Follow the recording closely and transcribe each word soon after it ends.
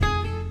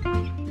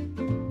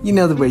You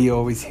know the way you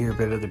always hear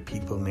about other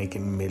people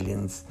making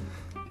millions,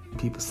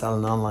 people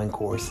selling online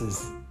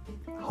courses,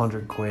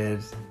 100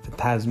 quid,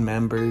 1,000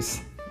 members,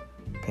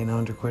 paying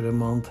 100 quid a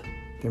month,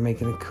 they're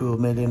making a cool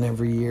million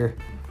every year.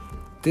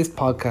 This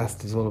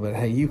podcast is all about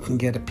how you can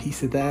get a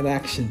piece of that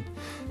action.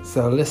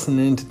 So listen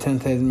in to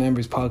 10,000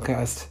 Members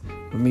podcast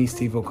with me,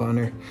 Steve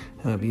O'Connor,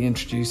 and I'll be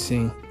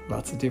introducing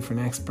lots of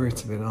different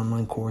experts about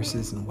online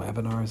courses and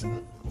webinars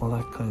and all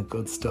that kind of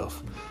good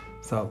stuff.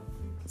 So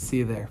see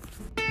you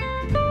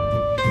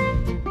there.